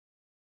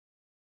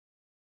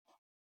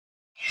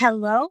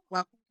Hello,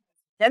 welcome to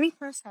the very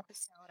first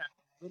episode of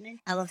the Women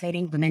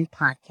Elevating Women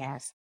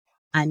podcast.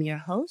 I'm your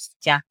host,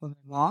 Jacqueline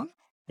Long,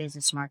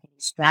 business marketing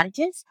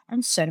strategist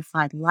and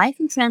certified life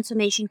and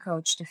transformation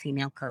coach to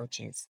female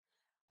coaches.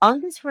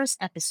 On this first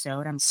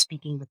episode, I'm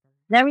speaking with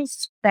a very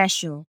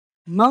special,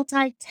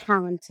 multi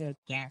talented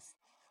guest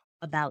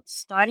about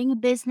starting a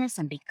business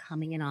and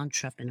becoming an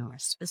entrepreneur,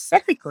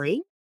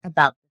 specifically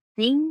about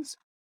the things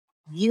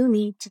you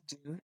need to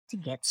do to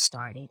get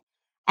started.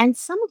 And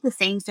some of the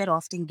things that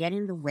often get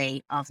in the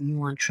way of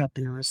new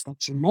entrepreneurs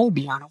that you may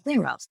be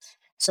unaware of.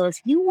 So, if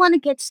you want to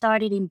get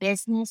started in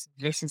business,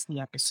 this is the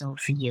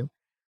episode for you.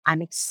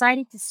 I'm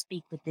excited to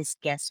speak with this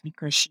guest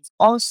because she's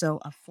also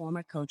a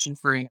former coaching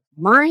client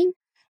of mine.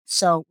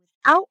 So,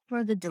 without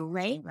further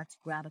delay, let's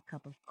grab a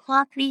cup of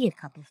coffee, a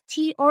cup of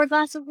tea, or a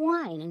glass of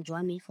wine and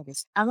join me for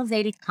this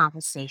elevated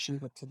conversation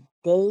with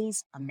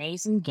today's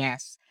amazing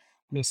guest,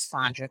 Miss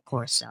Sandra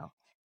Corso.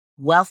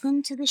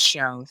 Welcome to the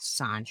show,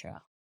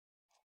 Sandra.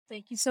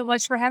 Thank you so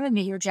much for having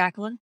me here,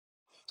 Jacqueline.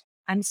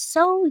 I'm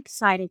so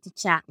excited to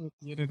chat with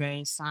you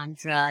today,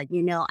 Sandra.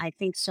 I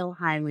think so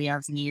highly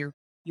of you.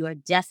 You are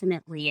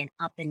definitely an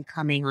up and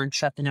coming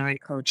entrepreneur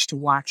and coach to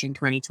watch in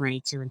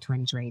 2022 and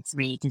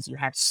 2023 because you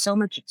have so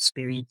much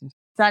experience and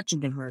such a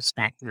diverse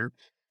background.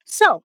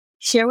 So,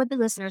 share with the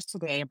listeners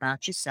today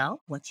about yourself,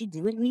 what you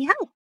do, and who you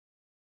help.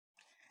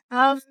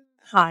 Um,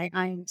 Hi,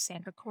 I'm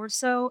Sandra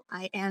Corso.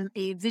 I am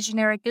a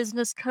visionary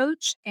business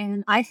coach,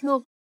 and I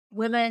help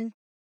women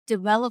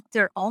develop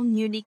their own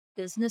unique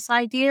business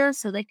ideas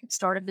so they can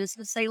start a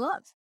business they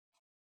love.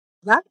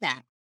 Love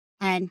that.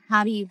 And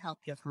how do you help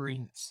your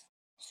clients?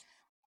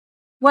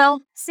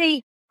 Well,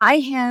 see, I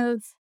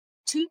have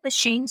two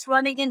machines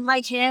running in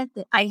my head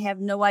that I have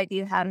no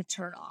idea how to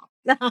turn off.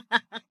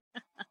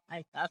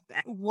 I love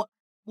that.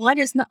 One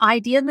is the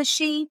idea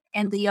machine,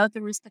 and the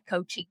other is the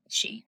coaching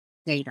machine.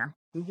 Data.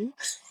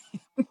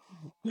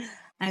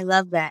 I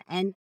love that.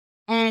 And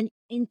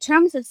in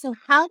terms of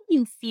how do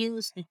you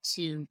fuse the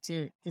two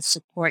to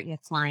support your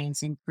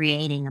clients in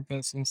creating a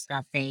business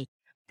that they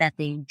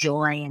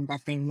enjoy and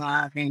that they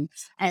love and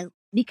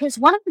because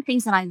one of the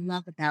things that I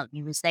love about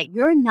you is that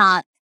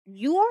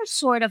you're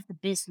sort of the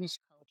business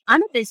coach.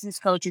 I'm a business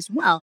coach as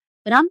well,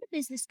 but I'm the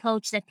business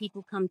coach that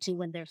people come to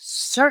when they're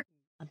certain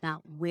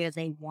about where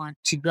they want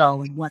to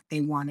go and what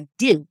they want to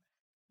do.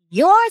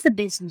 You're the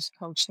business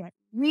coach that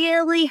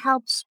really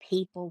helps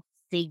people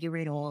figure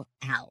it all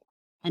out.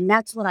 And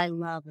that's what I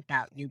love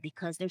about you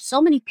because there's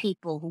so many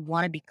people who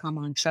want to become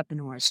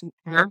entrepreneurs who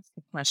ask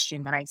the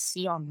question that I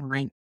see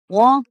online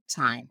all the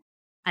time.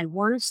 I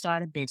want to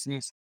start a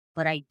business,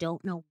 but I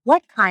don't know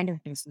what kind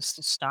of business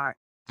to start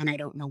and I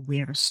don't know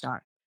where to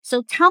start.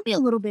 So tell me a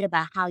little bit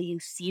about how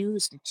you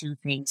fuse the two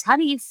things. How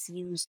do you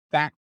fuse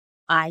that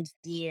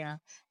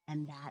idea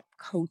and that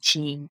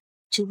coaching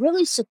to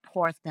really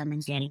support them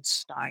in getting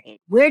started?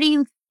 Where do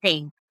you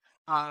think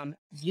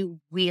you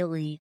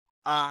really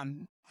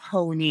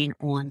hone in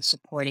on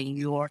supporting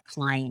your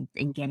clients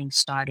in getting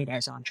started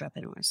as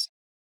entrepreneurs?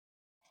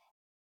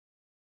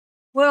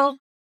 Well,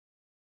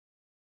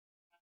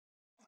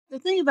 the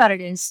thing about it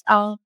is,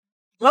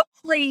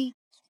 roughly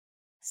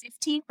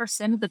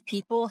 15% of the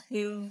people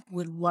who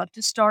would love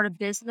to start a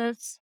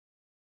business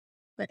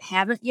but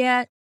haven't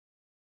yet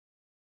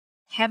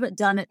haven't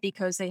done it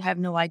because they have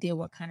no idea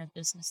what kind of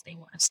business they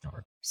want to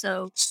start.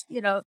 So,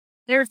 you know,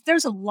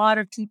 there's a lot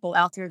of people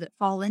out there that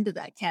fall into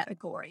that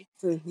category.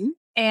 Hmm.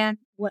 And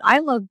what I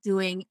love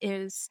doing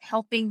is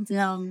helping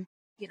them,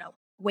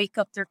 wake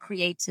up their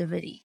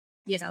creativity,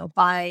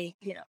 by,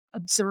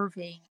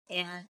 observing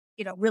and,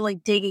 really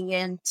digging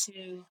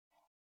into,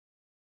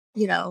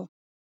 you know,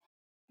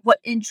 what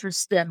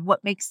interests them,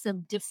 what makes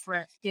them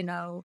different,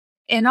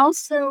 and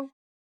also,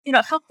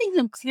 helping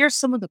them clear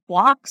some of the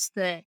blocks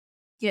that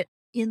get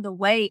in the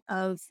way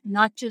of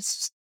not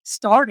just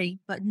starting,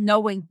 but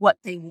knowing what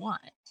they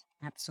want.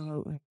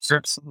 Absolutely.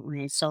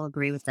 Absolutely. I so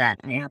agree with that.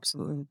 I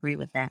absolutely agree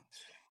with that.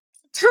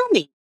 Tell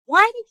me,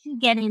 why did you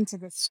get into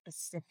this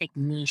specific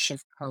niche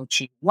of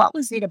coaching? What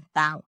was it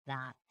about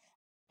that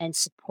and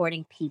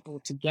supporting people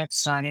to get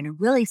started and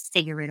really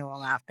figure it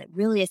all out that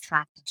really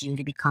attracted you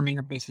to becoming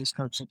a business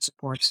coach that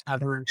supports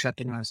other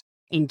entrepreneurs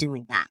in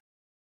doing that?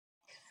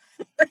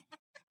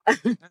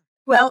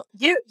 Well,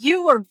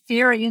 you were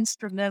very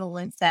instrumental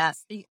in that.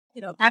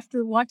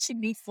 After watching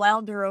me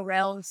flounder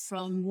around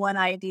from one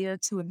idea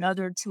to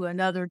another to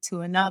another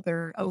to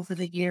another over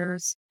the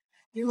years,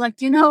 you're like,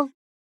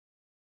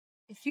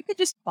 if you could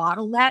just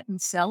bottle that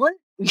and sell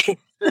it.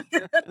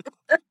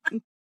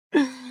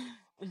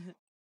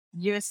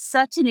 You're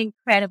such an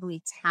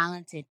incredibly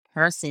talented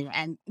person.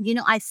 And,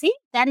 I think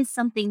that is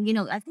something,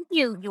 I think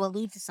you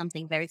allude to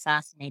something very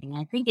fascinating.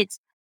 I think it's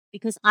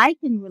because I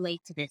can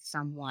relate to this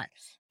somewhat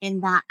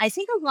in that I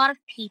think a lot of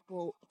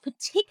people,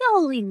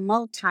 particularly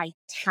multi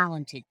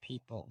talented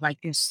people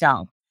like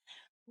yourself,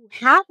 who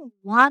have a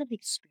lot of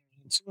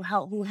experience,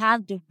 who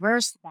have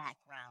diverse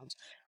backgrounds,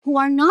 who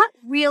are not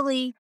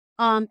really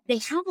they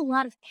have a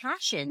lot of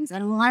passions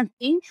and a lot of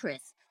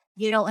interests,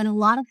 and a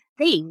lot of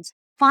things,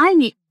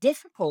 find it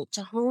difficult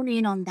to hone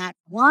in on that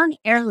one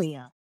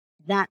area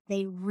that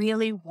they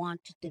really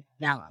want to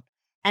develop.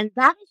 And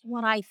that is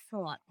what I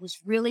thought was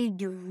really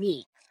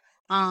unique,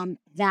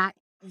 that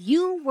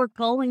you were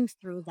going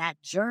through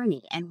that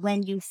journey. And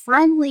when you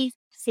finally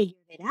figured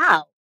it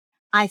out,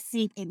 I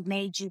think it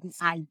made you the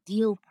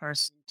ideal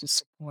person to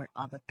support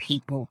other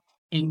people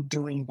in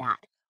doing that.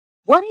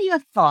 What are your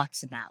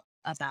thoughts about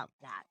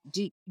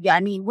that? Yeah, I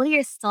mean, what are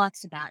your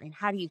thoughts about, and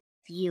how do you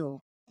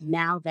feel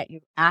now that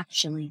you're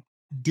actually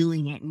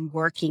doing it and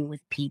working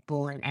with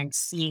people and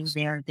seeing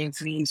their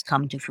dreams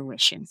come to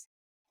fruition?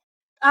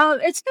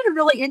 It's been a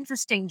really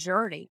interesting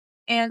journey,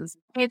 and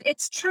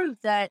it's true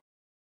that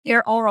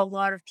there are a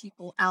lot of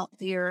people out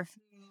there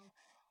who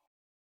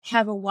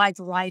have a wide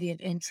variety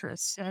of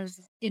interests. As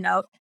you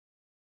know,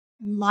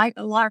 my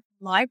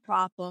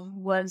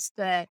problem was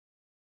that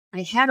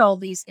I had all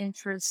these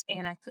interests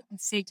and I couldn't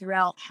figure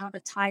out how to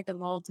tie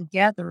them all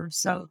together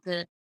so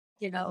that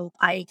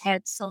I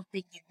had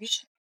something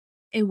unique.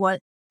 And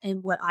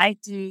what I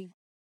do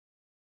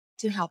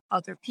to help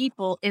other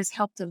people is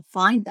help them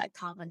find that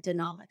common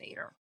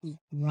denominator.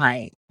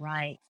 Right,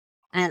 right.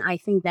 And I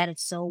think that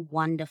is so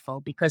wonderful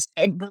because,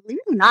 and believe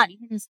it or not,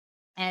 even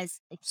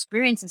as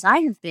experienced as I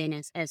have been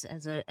as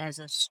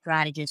a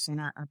strategist and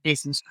a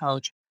business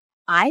coach,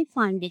 I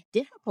find it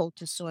difficult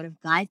to sort of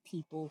guide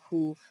people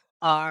who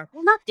are,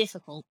 well, not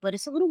difficult, but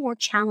it's a little more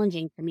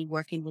challenging for me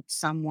working with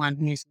someone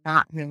who is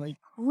not really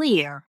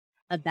clear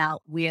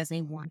about where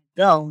they want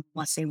to go,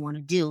 what they want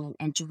to do,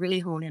 and to really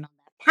hone in on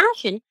that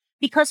passion,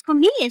 because for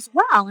me as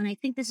well, and I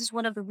think this is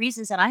one of the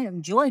reasons that I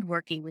enjoyed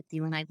working with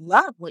you and I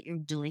love what you're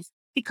doing,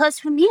 because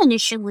for me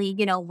initially,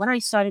 when I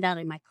started out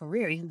in my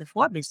career, even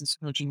before business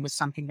coaching, was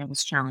something that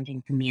was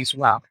challenging for me as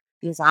well.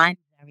 Because I'm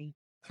very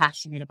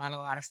passionate about a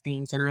lot of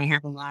things and I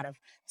have a lot of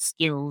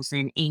skills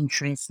and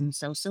interests. And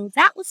so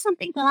that was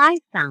something that I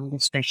found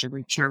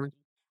especially challenging.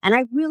 And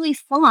I really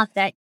thought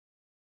that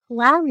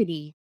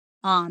clarity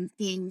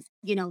in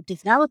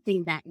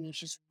developing that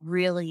niche is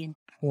really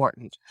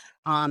important,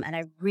 and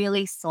I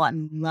really thought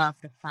and love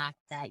the fact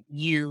that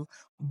you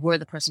were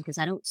the person, because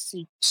I don't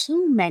see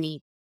too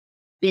many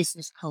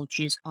business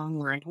coaches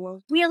online who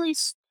are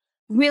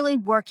really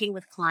working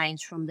with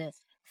clients from the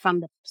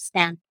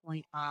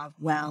standpoint of,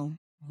 well,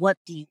 what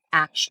do you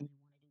actually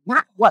want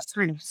to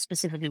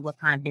do, not what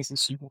kind of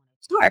business you want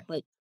to start,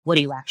 but what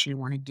do you actually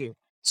want to do.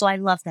 So I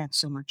love that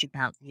so much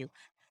about you.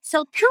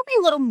 So tell me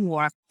a little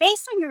more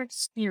based on your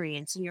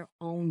experience in your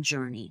own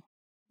journey.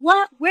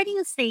 Where do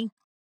you think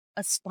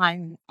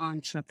aspiring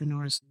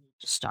entrepreneurs need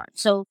to start?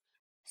 So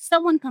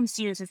someone comes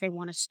to you and says they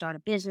want to start a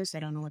business, they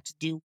don't know what to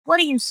do. What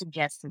do you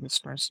suggest to this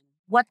person?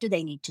 What do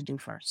they need to do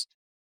first?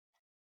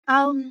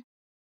 Um,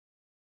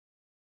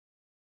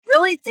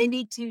 Really, they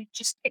need to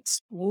just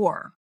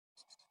explore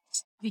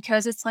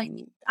because it's like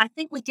I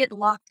think we get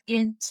locked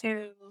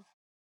into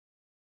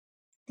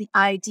the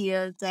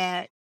idea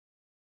that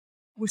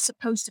we're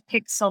supposed to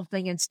pick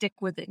something and stick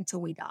with it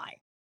until we die.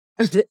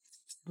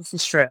 This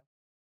is true.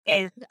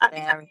 And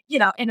Very.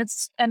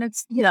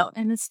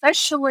 and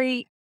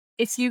especially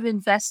if you've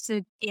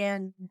invested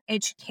in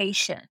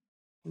education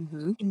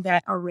Hmm. in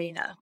that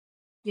arena.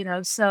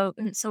 So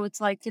it's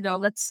like,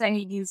 let's say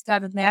you've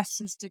got a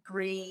master's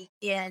degree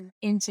in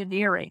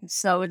engineering.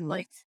 So and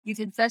like you've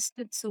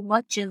invested so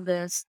much in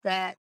this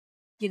that,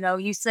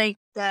 you think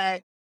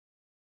that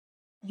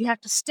you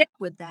have to stick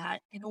with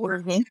that in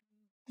order to,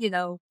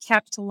 Hmm.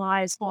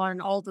 capitalize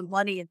on all the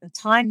money and the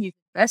time you've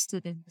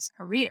invested in this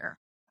career.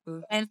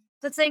 And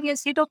the thing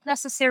is, you don't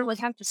necessarily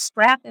have to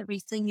scrap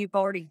everything you've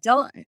already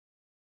done,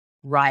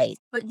 Right.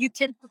 but you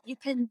can,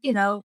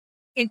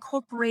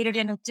 incorporate it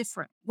in a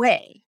different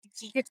way. You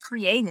can get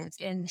creative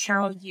in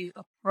how you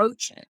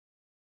approach it.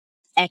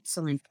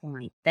 Excellent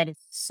point. That is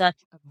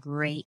such a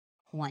great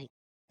point.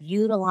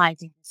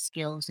 Utilizing the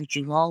skills that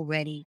you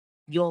already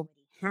have,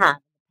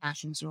 the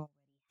passions you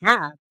already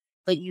have,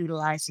 but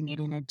utilizing it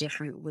in a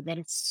different way. That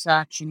is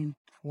such an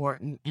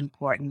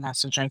important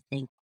message, I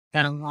think,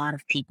 that a lot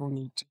of people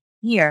need to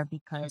hear,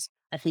 because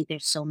I think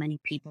there's so many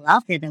people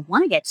out there that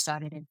want to get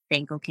started and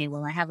think, okay,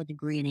 well, I have a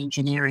degree in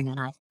engineering and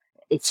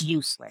it's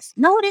useless.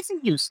 No, it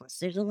isn't useless.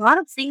 There's a lot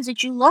of things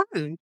that you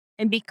learn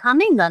in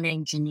becoming an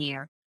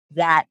engineer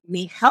that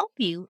may help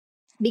you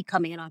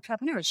becoming an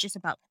entrepreneur. It's just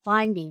about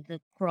finding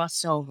the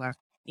crossover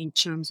in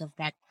terms of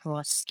that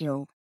cross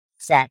skill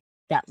set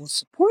that will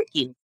support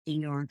you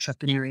in your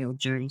entrepreneurial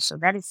journey. So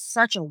that is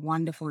such a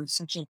wonderful and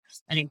such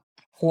an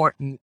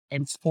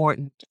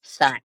important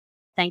fact.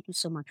 Thank you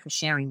so much for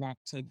sharing that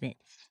tidbit.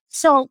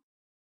 So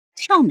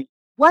tell me,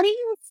 what do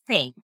you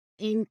think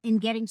in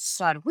getting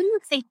started? What do you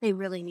think they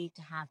really need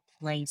to have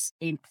place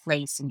in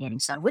getting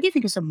started? What do you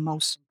think is the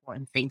most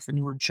important thing for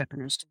new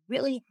entrepreneurs to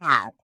really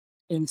have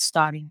in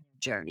starting their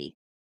journey?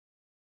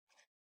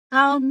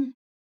 Um,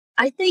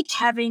 I think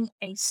having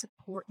a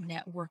support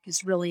network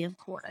is really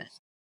important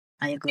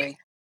I agree.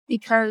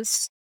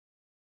 because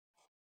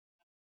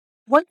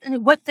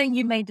what thing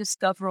you may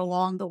discover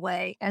along the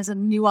way as a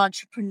new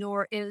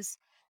entrepreneur is,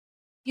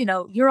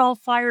 you're all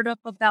fired up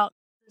about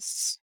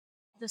this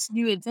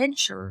new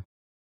adventure,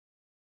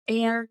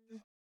 and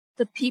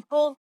the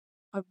people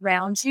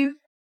around you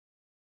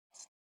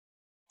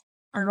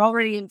are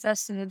already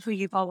invested in who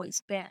you've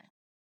always been.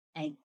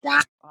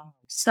 Exactly.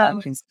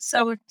 So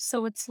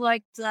it's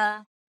like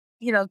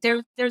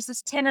there's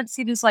this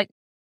tendency to like,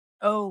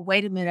 oh,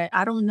 wait a minute,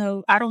 I don't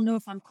know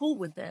if I'm cool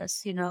with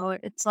this.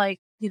 It's like,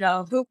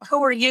 who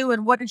are you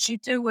and what did you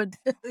do with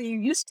who you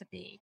used to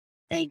be?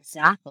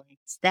 Exactly.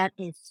 That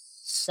is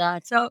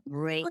such So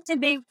great. it can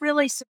be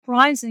really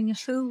surprising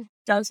who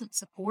doesn't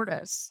support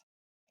us.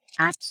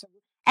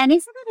 Absolutely. And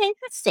isn't it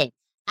interesting?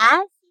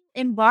 As you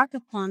embark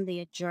upon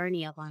the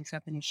journey of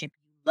entrepreneurship,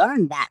 you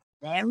learn that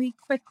very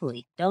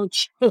quickly,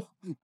 don't you?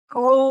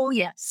 Oh,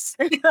 yes.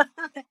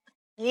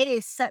 It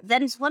is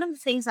that is one of the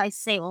things I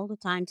say all the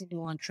time to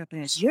new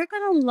entrepreneurs. You're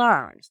going to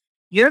learn.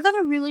 You're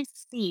going to really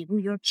see who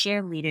your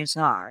cheerleaders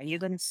are. You're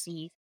going to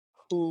see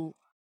who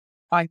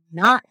are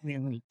not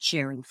really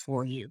cheering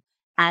for you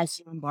as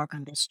you embark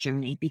on this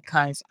journey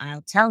because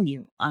I'll tell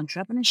you,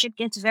 entrepreneurship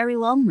gets very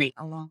lonely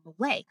along the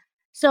way.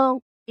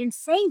 So, in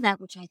saying that,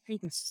 which I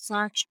think is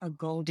such a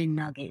golden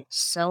nugget,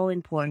 it's so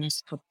important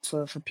is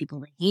for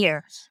people to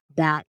hear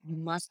that you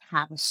must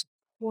have a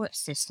support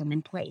system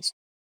in place.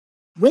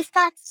 With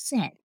that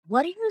said,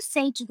 what do you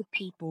say to the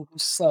people who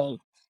say,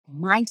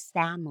 my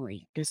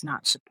family does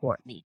not support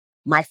me?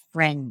 My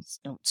friends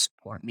don't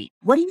support me.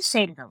 What do you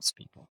say to those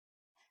people?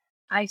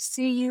 I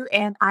see you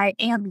and I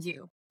am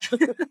you.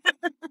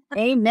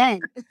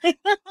 Amen.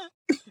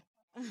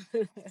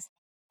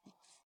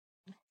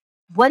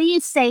 What do you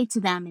say to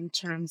them in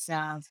terms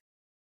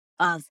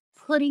of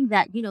putting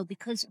that,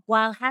 because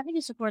while having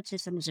a support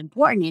system is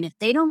important, and if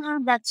they don't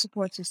have that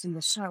support system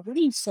to start, what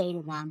do you say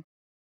to them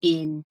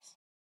in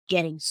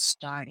getting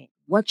started?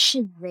 What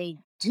should they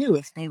do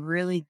if they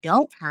really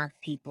don't have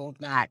people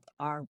that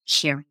are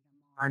cheering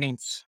them on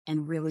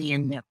and really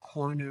in their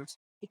corners?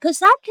 Because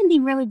that can be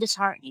really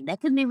disheartening.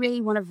 That can be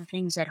really one of the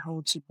things that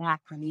holds you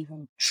back from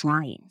even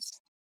trying.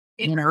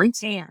 It You know? really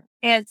can.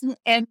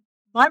 And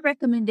my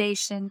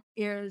recommendation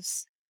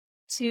is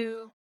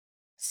to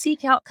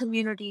seek out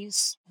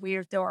communities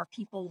where there are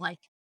people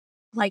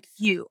like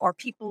you or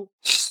people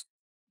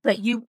that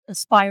you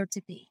aspire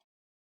to be.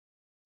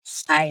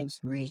 I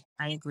agree.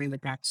 I agree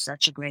with that.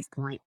 Such a great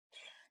point.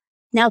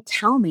 Now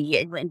tell me,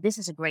 and this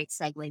is a great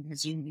segue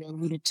because you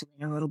alluded to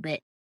it a little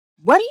bit.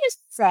 What do you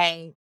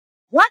say?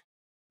 What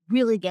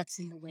really gets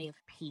in the way of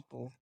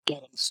people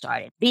getting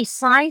started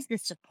besides the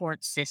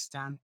support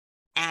system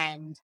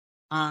and,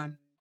 um,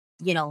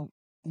 you know,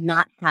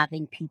 not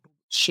having people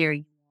cheer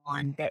you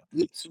on that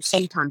makes you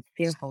sometimes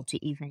fearful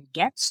to even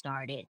get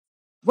started?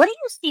 What do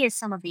you see as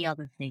some of the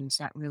other things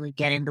that really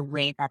get in the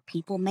way that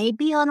people may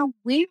be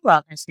unaware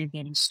of as they're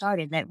getting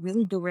started that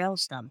really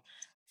derails them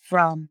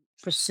from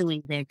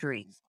pursuing their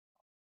dreams?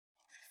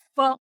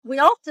 Well, we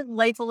often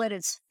label it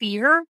as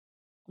fear,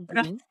 but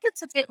I Hmm. think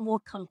it's a bit more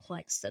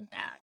complex than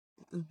that.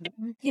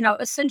 Hmm.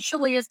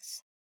 Essentially,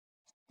 it's,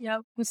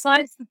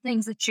 besides the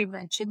things that you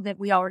mentioned that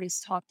we already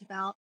talked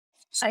about,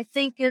 I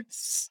think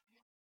it's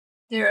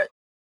there.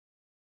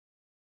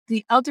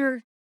 The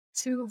other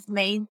two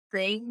main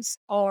things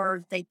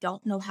are they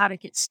don't know how to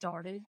get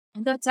started.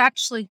 And that's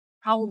actually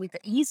probably the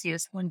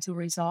easiest one to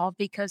resolve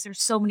because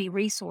there's so many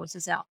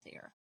resources out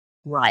there,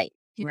 Right.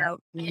 Right.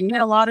 and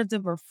a lot of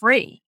them are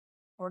free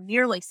or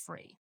nearly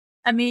free.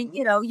 I mean,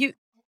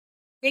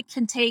 it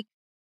can take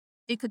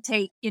it could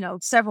take,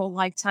 several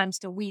lifetimes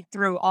to weed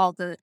through all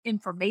the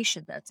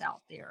information that's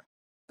out there.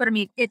 But I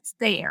mean, it's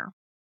there.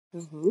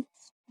 Hmm.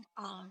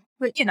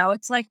 But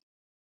it's like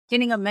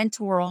getting a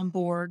mentor on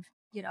board,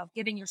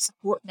 getting your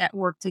support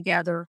network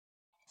together,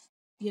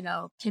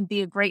 can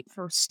be a great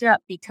first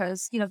step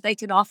because, they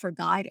can offer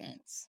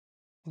guidance.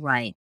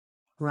 Right.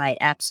 Right.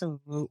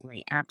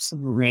 Absolutely.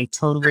 Absolutely. I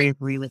totally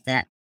agree with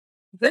that.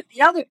 But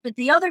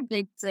the other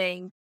big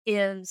thing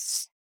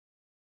is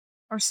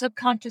our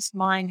subconscious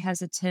mind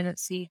has a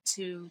tendency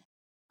to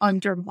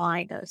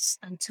undermine us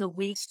until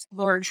we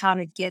learn how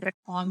to get it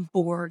on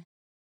board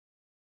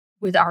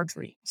with our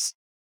dreams.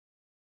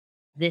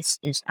 This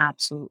is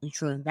absolutely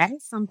true. And that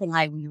is something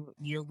you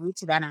allude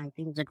to that, and I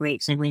think it's a great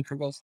segue for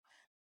this.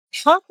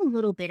 Talk a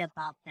little bit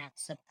about that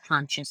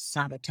subconscious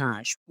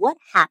sabotage. What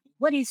happened?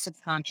 What is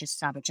subconscious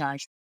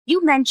sabotage?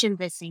 You mentioned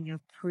this in your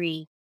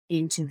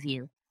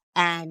pre-interview,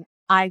 and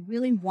I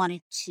really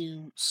wanted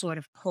to sort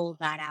of pull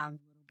that out a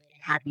little bit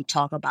and have you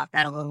talk about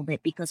that a little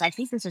bit because I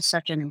think this is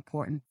such an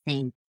important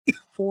thing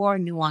for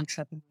new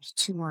entrepreneurs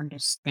to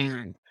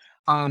understand,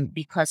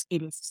 because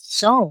it is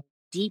so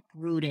deep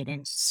rooted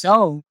and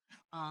so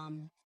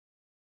um,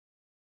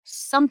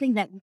 something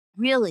that we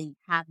really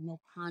have no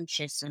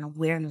conscious and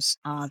awareness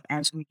of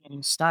as we're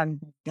getting started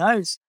that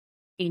does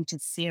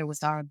interfere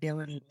with our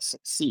ability to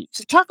succeed.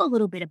 So talk a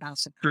little bit about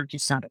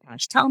subconscious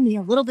sabotage. Tell me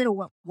a little bit of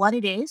what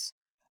it is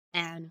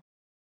and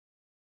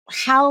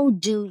how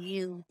do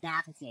you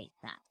navigate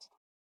that?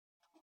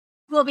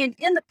 Well, I mean,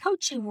 in the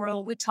coaching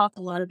world, we talk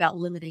a lot about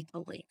limiting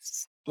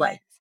beliefs. But Right.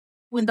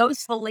 when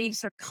those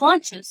beliefs are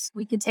conscious,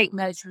 we can take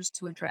measures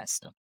to address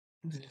them.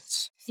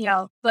 Yes.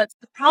 But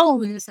the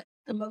problem is that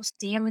the most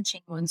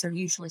damaging ones are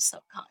usually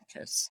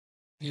subconscious.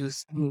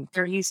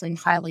 They're usually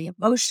highly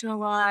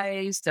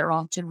emotionalized. They're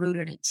often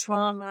rooted in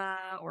trauma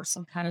or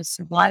some kind of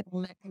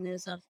survival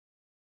mechanism.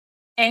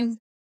 And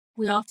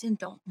we often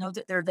don't know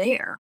that they're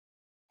there.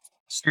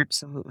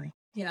 Absolutely.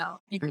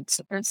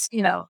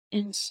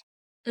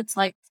 It's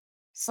like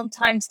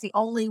sometimes the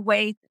only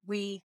way that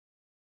we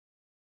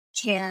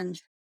can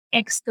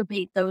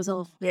excavate those a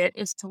little bit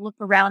is to look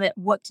around at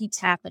what keeps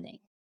happening.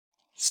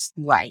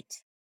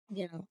 Right.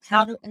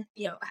 How do,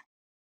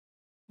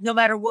 no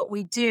matter what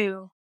we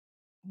do,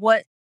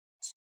 what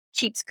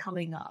keeps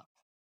coming up?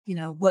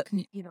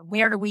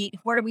 Where do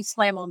we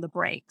slam on the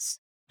brakes?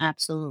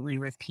 Absolutely.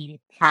 Repeated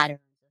patterns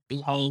of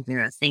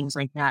behavior, things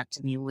like that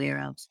to be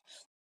aware of.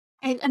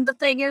 And the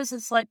thing is,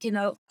 it's like,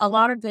 a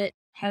lot of it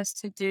has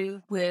to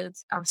do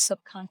with our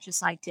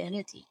subconscious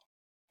identity.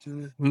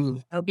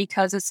 Mhm.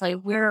 Because it's like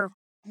we're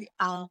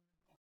uh,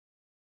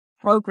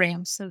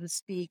 programmed, so to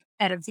speak,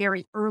 at a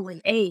very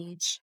early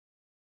age,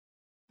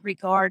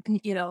 regard,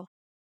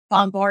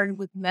 bombarded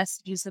with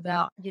messages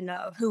about,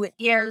 who it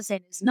is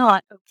and is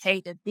not okay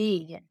to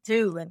be and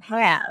do and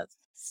have.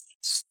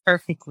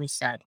 Perfectly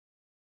said.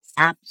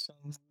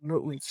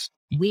 Absolutely.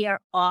 We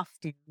are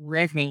often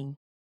living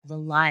the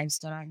lives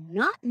that are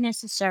not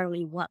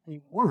necessarily what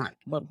we want,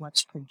 but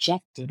what's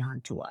projected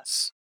onto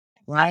us.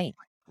 Right.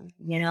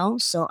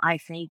 So I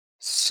think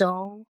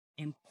so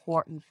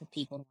important for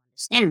people to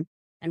understand.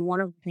 And one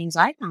of the things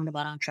I found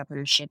about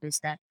entrepreneurship is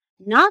that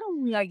not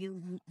only are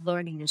you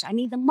learning this, I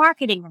mean, the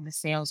marketing and the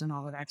sales and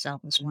all of that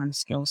stuff is one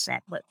skill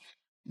set, but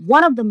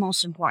one of the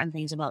most important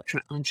things about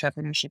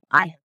entrepreneurship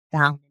I have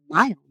found in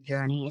my own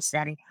journey is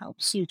that it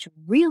helps you to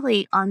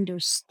really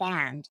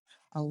understand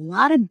a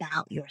lot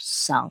about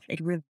yourself.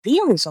 It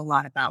reveals a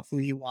lot about who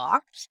you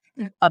are,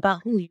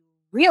 about who you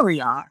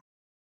really are.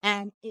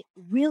 And it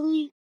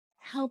really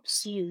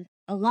helps you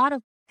a lot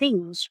of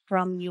things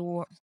from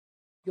your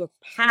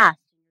past,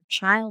 your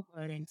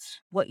childhood, and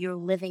what you're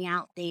living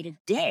out day to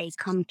day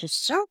come to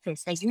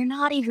surface that you're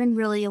not even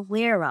really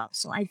aware of.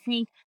 So I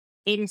think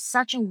it is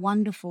such a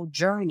wonderful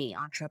journey,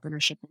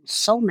 entrepreneurship, in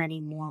so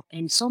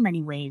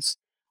many ways,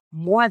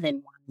 more than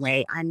one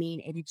way. I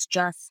mean,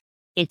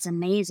 it's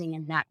amazing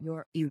in that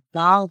you're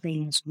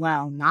evolving as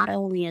well, not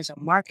only as a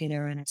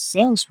marketer and a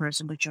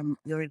salesperson, but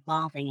you're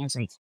evolving as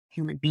a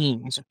human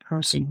being, as a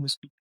person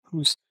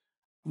who's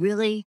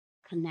really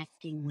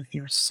connecting with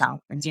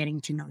yourself and getting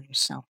to know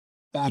yourself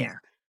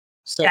better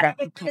so Yeah,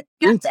 that you can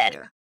do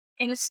better.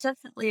 and it's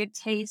definitely a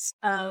case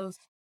of,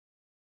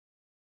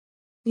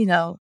 you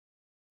know,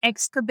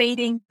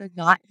 excavating the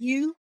not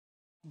you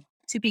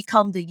to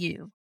become the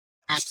you.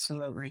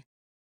 Absolutely.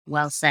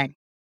 Well said.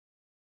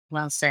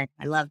 Well said.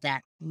 I love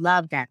that.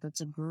 Love that.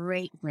 That's a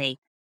great way.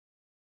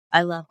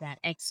 I love that.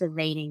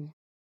 Excavating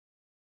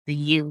the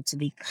you to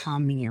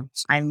become you.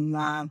 I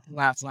love,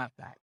 love, love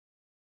that.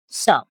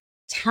 So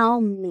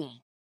tell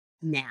me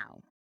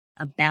now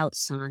about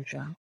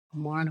Sandra,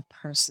 more on a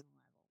personal level.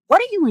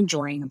 What are you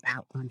enjoying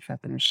about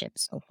entrepreneurship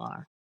so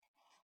far?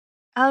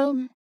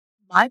 Um,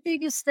 my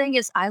biggest thing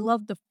is I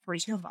love the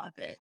freedom of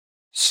it.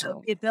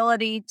 So, The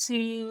ability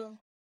to,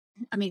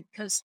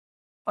 because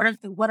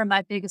one of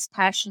my biggest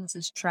passions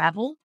is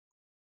travel.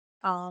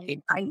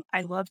 I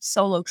love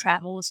solo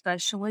travel,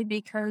 especially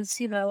because,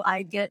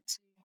 I get to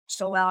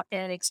go out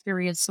and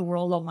experience the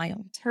world on my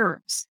own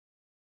terms.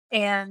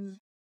 And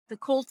the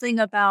cool thing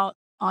about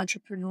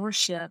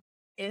entrepreneurship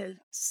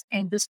is,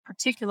 and this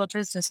particular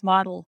business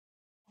model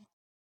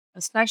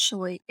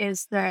especially,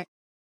 is that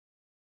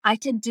I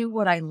can do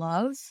what I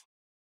love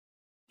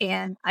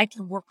and I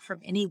can work from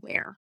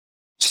anywhere.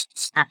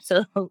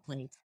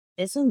 absolutely.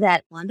 Isn't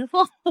that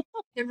wonderful?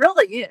 It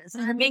really is.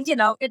 And I mean,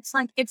 it's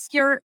like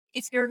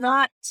if you're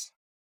not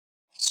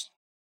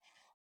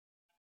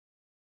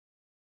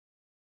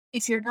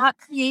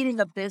creating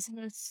a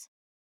business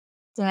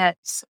that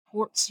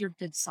supports your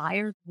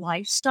desired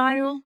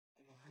lifestyle,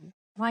 Mhm.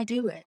 why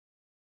do it?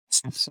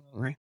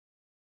 Absolutely.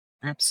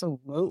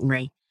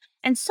 Absolutely.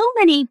 And so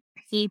many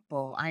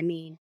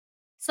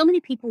so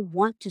many people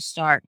want to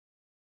start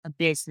a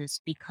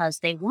business because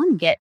they want to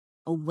get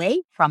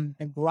away from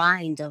the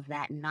grind of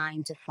that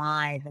 9 to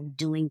 5 and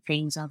doing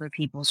things other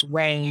people's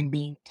way and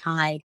being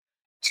tied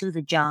to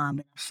the job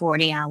in a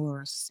 40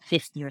 hours,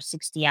 50 or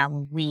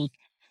 60-hour week.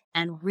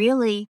 And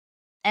really,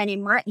 and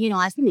I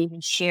can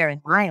even share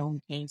in my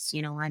own case,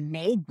 I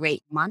made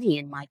great money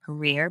in my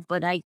career,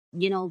 but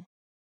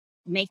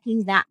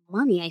making that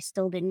money, I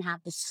still didn't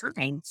have the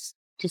time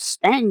to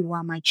spend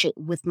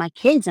with my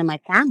kids and my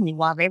family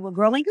while they were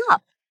growing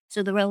up.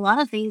 So there were a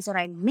lot of things that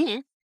I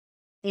missed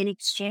in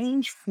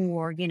exchange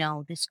for,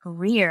 this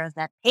career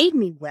that paid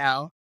me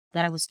well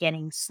that I was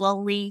getting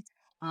slowly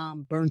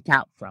burnt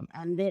out from.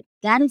 And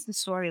that is the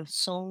story of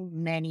so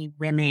many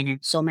women and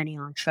so many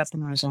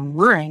entrepreneurs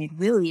online. It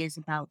really is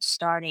about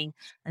starting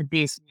a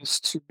business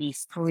to be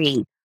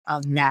free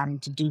of that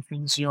and to do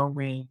things your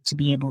way, to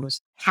be able to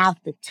have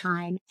the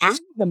time and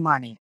the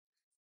money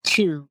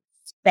to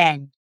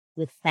spend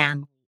with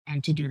family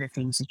and to do the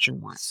things that you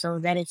want. So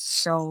that is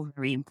so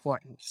very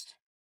important.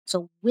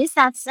 So with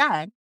that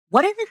said,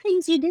 what are the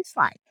things you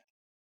dislike?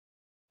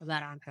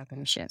 about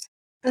entrepreneurship?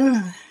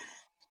 Ugh.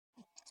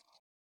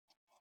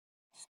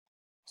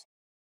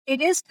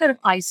 It is kind of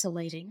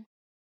isolating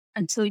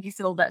until you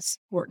feel that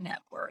support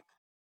network.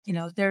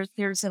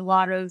 There's a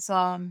lot of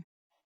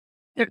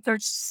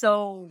there's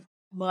so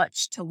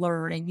much to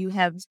learn, and you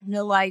have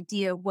no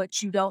idea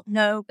what you don't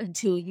know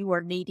until you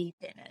are knee deep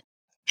in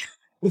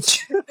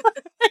it.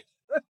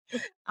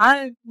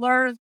 I've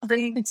learned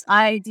things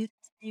I didn't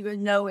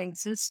even know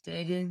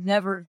existed and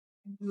never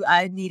knew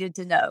I needed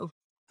to know.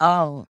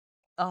 Oh,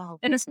 oh,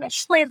 And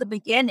especially at the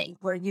beginning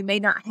where you may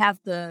not have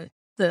the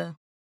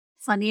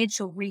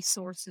financial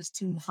resources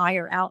to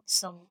hire out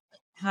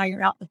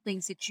the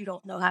things that you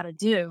don't know how to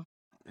do.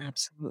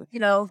 absolutely. You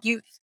know,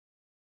 you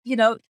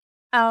know,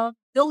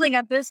 building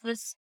a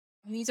business,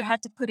 you either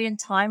have to put in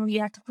time or you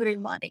have to put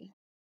in money.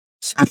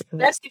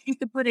 Best if you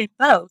can put in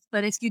both,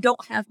 but if you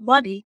don't have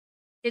money,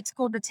 it's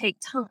going to take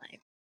time.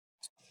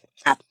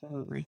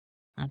 Absolutely.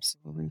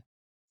 Absolutely.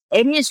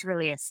 It is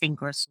really a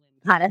sink or swim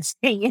kind of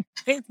thing.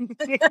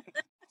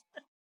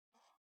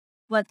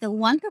 But the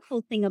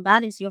wonderful thing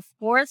about it is you're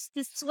forced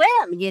to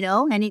swim,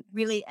 and it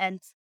really,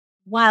 and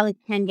while it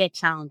can get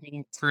challenging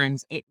at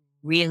times, it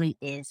really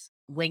is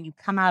when you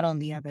come out on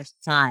the other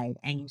side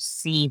and you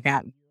see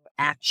that you're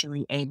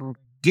actually able to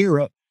do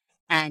it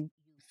and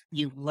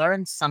you've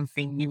learned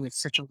something new.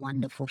 It's such a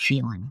wonderful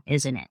feeling,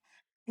 isn't it?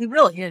 It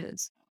really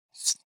is.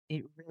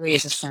 It really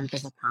is a sense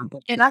of And I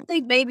accomplishment.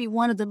 think maybe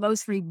one of the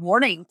most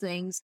rewarding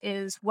things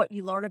is what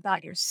you learn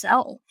about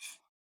yourself.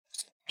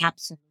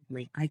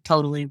 Absolutely. I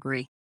totally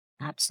agree.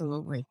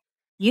 Absolutely.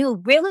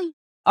 You really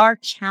are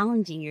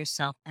challenging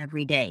yourself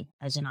every day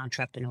as an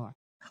entrepreneur.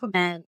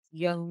 And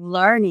you're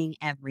learning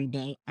every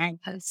day and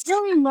Because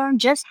really learn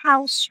just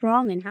how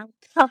strong and how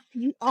tough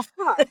you are.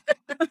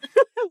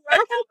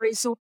 how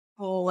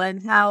resourceful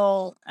and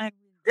how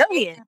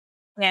resilient,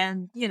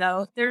 and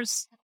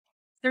there's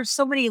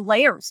so many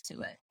layers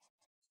to it.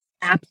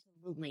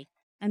 Absolutely.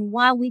 And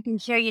while we can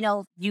share,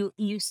 as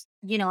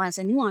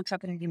a new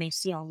entrepreneur, you may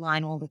see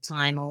online all the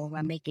time, oh,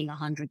 I'm making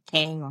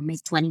 100K or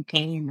make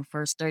 20K in the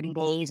first 30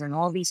 days and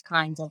all these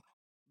kinds of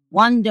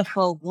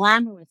wonderful,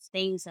 glamorous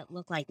things that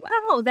look like,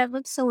 wow, that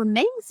looks so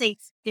amazing.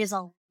 There's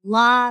a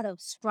lot of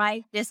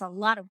strife. There's a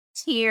lot of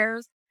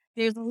tears.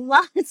 There's a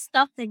lot of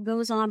stuff that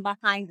goes on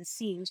behind the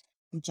scenes,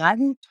 which I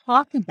will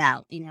talk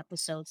about in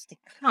episodes to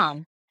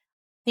come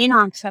in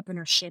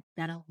entrepreneurship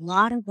that a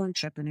lot of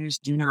entrepreneurs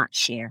do not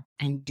share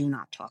and do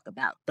not talk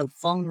about the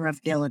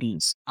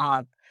vulnerabilities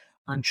of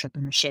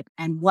entrepreneurship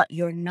and what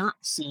you're not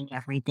seeing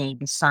every day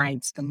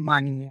besides the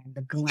money and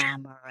the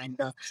glamour and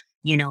the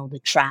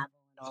travel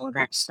and all of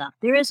that stuff.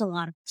 There is a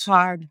lot of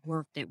hard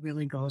work that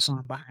really goes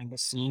on behind the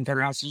scenes.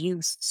 And as you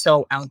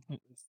so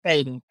eloquently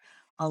stated,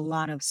 a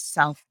lot of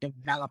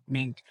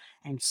self-development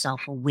and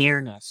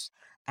self-awareness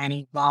and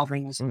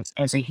evolving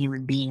as a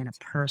human being and a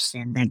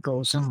person that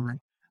goes on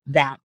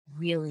that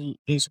really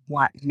is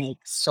what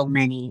makes so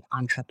many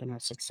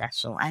entrepreneurs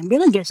successful and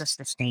really gives us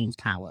the staying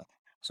power.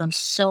 So I'm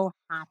so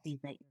happy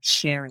that you're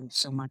sharing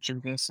so much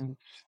of this, and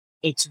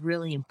it's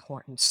really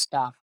important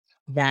stuff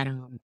that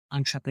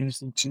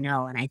entrepreneurs need to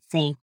know. And I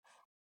think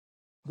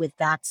with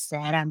that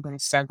said, I'm going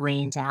to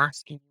segue into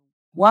asking you,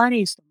 what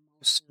is the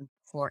most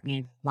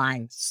important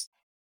advice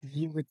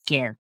you would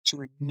give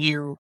to a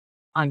new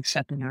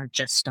entrepreneur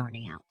just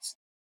starting out?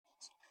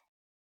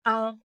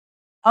 Um,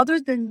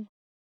 Other than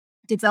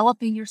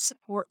developing your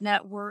support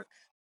network,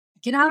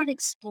 get out and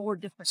explore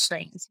different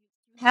things.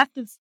 You have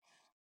to.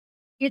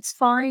 It's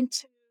fine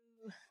to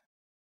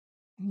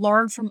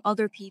learn from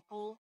other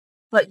people,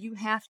 but you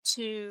have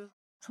to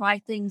try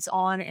things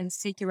on and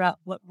figure out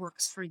what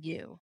works for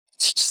you.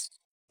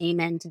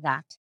 Amen to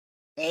that.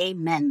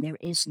 Amen. There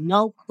is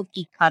no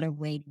cookie cutter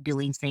way to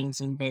doing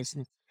things in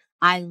business.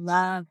 I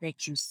love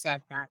that you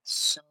said that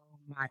so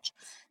much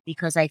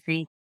because I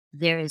think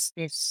there is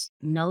this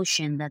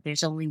notion that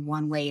there's only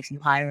one way if you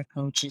hire a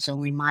coach, it's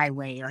only my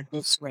way or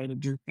this way to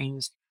do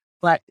things.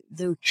 But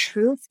the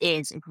truth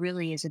is, it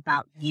really is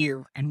about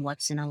you and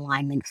what's in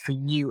alignment for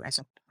you as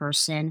a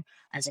person,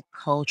 as a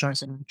coach, or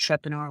as an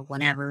entrepreneur,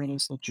 whatever it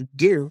is that you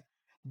do,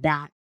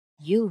 that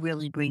you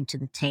really bring to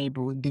the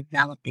table in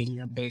developing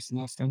your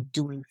business and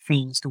doing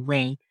things the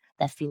way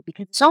that feel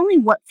because it's only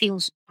what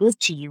feels good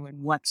to you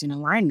and what's in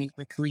alignment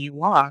with who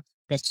you are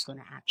that's going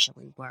to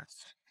actually work.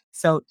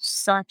 So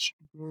such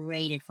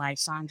great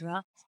advice,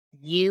 Sandra.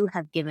 You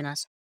have given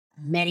us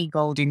many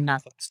golden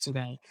nuggets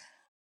today.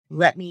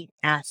 Let me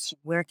ask you,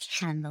 where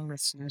can the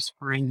listeners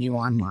find you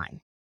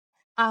online?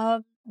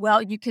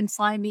 Well, you can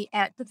find me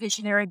at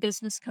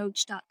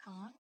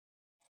thevisionarybusinesscoach.com.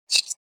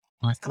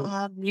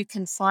 Awesome. You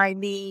can find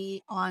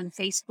me on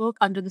Facebook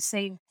under the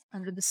same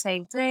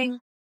thing,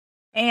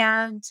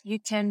 and you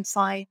can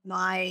find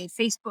my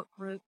Facebook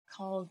group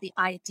called the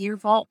Idea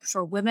Vault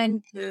for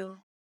women who.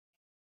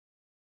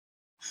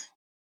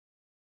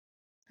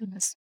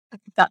 Goodness, I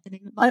forgot the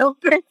name of my own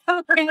group.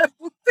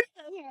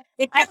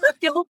 If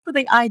you look for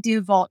the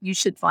Idea Vault, you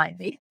should find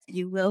me.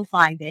 You will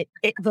find it.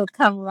 It will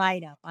come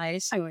right up, I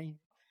assure you.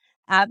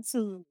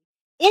 Absolutely.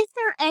 Is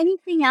there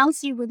anything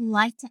else you would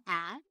like to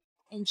add?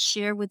 and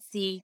share with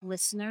the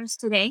listeners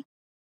today?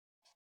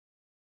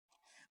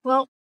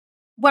 Well,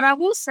 what I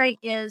will say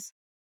is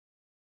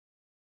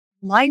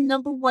my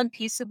number one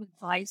piece of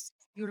advice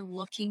if you're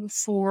looking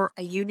for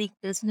a unique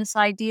business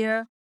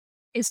idea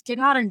is get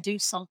out and do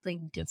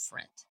something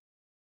different.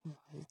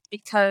 Mhm.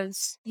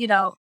 Because,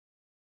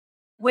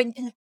 when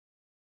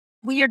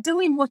when you're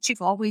doing what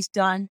you've always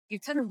done, you're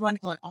kind of running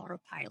on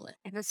autopilot.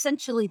 And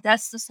essentially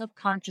that's the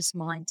subconscious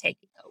mind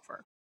taking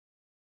over.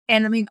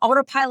 And I mean,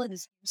 autopilot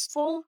is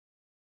useful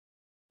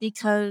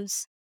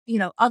because,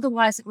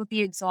 otherwise it would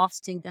be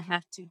exhausting to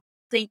have to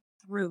think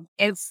through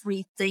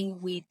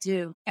everything we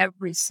do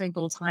every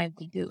single time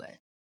we do it.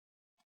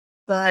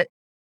 But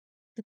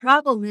the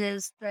problem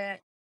is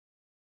that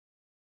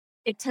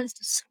it tends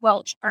to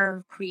squelch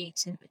our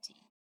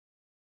creativity.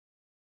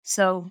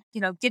 So,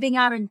 getting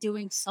out and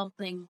doing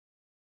something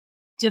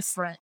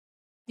different,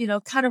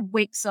 kind of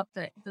wakes up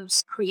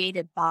those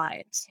creative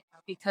vibes,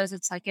 because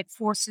it's like it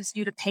forces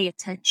you to pay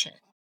attention,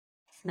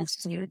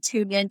 forces you to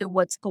tune into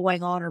what's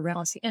going on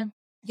around you. And,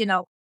 you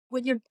know,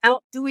 when you're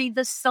out doing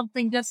this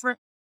something different,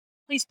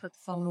 please put the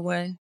phone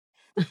away.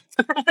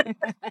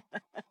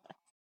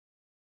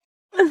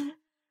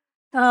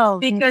 Oh,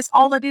 Because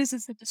all it is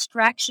a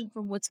distraction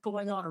from what's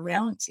going on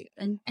around you.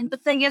 And the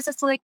thing is,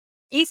 it's like,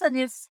 even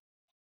if,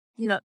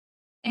 you know,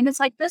 and it's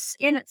like this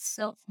in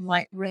itself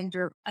might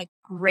render a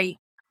great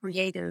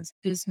creative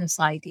business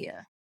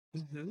idea,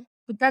 mhm,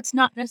 but that's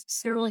not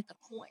necessarily the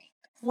point.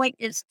 The point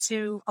is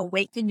to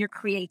awaken your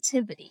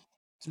creativity,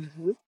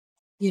 mhm.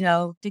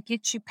 to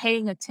get you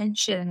paying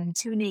attention and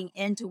tuning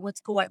into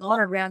what's going on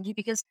around you,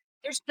 because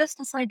there's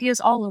business ideas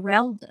all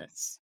around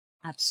us,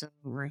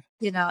 Absolutely.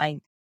 you know. I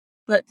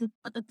But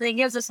the thing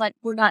is, it's like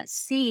we're not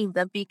seeing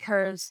them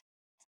because,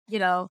 you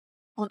know,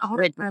 on would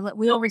autopilot,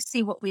 we only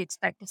see what we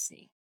expect to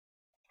see.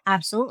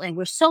 absolutely.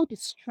 We're so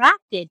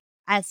distracted,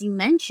 as you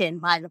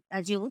mentioned,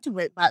 as you looked at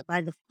it,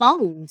 by the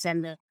phones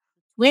and the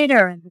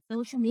Twitter and the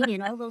social media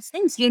and all those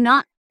things. You're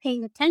not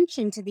paying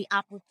attention to the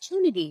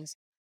opportunities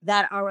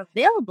that are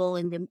available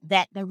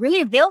that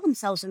really avail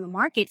themselves in the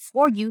market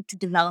for you to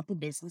develop a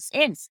business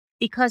in.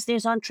 Because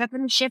there's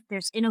entrepreneurship,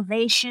 there's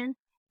innovation,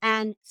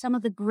 and some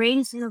of the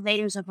greatest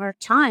innovators of our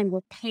time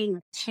were paying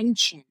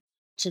attention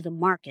to the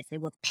market. They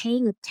were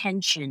paying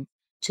attention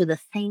to the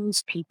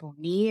things people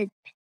needed,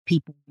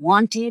 people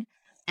wanted,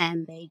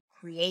 and they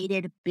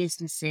created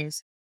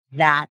businesses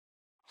that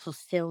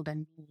fulfilled a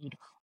need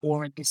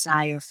or a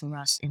desire for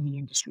us in the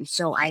industry.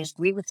 So I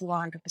agree with you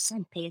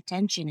 100%. Pay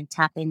attention and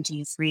tap into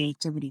your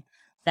creativity.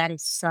 That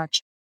is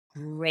such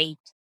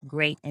great,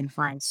 great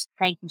advice.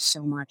 Thank you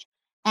so much.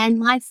 And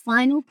my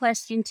final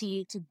question to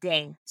you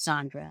today,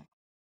 Sandra,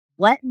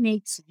 what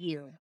makes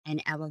you an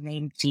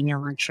elevated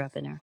female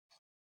entrepreneur?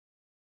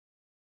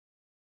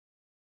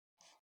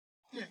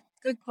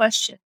 Good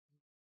question.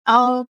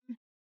 Um,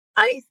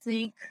 I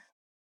think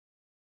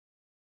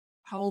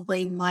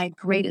probably my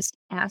greatest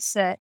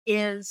asset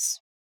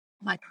is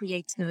my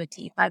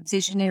creativity, my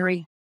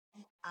visionary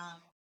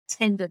um,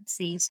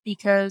 tendencies,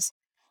 because,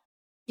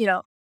 you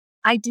know,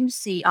 I do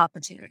see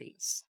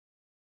opportunities.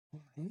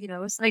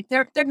 Mhm. It's like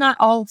they're not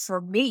all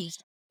for me,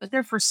 but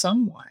they're for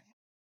someone,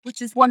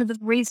 which is one of the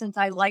reasons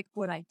I like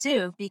what I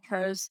do,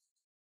 because,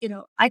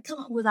 I come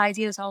up with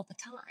ideas all the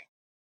time.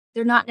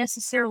 They're not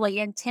necessarily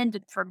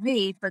intended for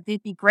me, but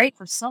they'd be great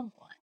for someone.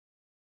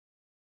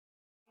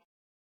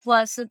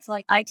 Plus, it's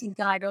like I can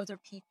guide other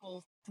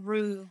people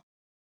through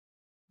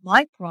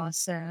my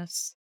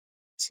process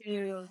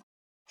to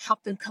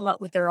help them come up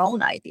with their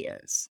own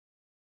ideas.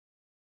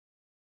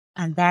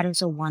 And that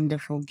is a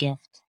wonderful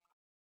gift.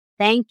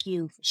 Thank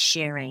you for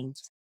sharing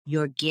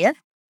your gift.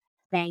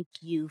 Thank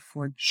you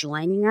for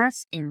joining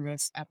us in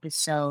this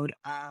episode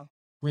of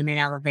Women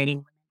Elevating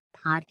Women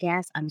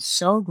podcast. I'm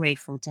so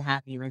grateful to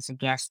have you as a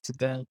guest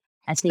today.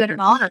 I It's think been an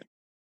honor.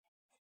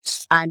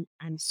 I'm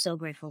so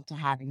grateful to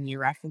having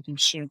you. I think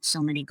you've shared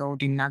so many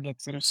golden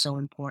nuggets that are so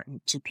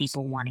important to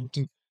people wanting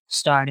to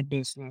start a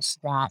business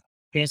that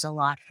there's a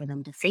lot for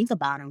them to think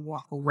about and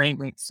walk away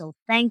with. So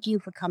thank you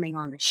for coming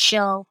on the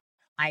show.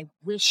 I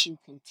wish you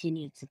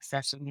continued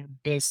success in your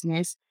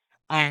business.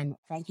 And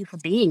thank you for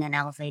being an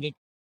elevated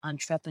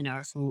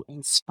entrepreneur who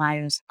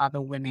inspires other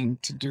women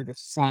to do the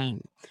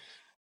same.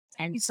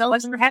 Thank And you so so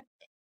much for having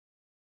me.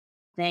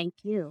 thank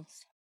you.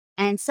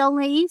 And so,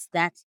 ladies,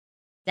 that's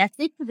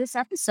it for this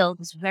episode.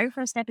 This very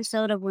first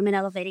episode of Women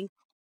Elevating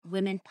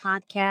Women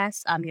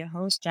podcast. I'm your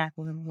host,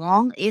 Jacqueline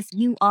Long. If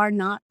you are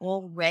not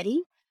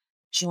already,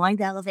 join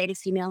the Elevated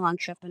Female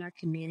Entrepreneur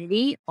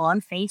community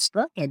on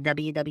Facebook at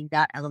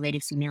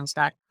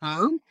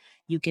www.elevatedfemales.com.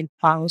 You can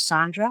follow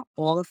Sandra.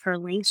 All of her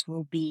links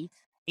will be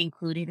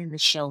included in the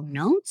show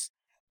notes.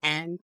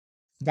 And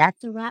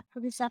that's a wrap for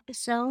this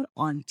episode.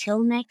 Until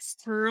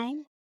next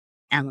time,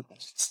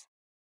 elevate.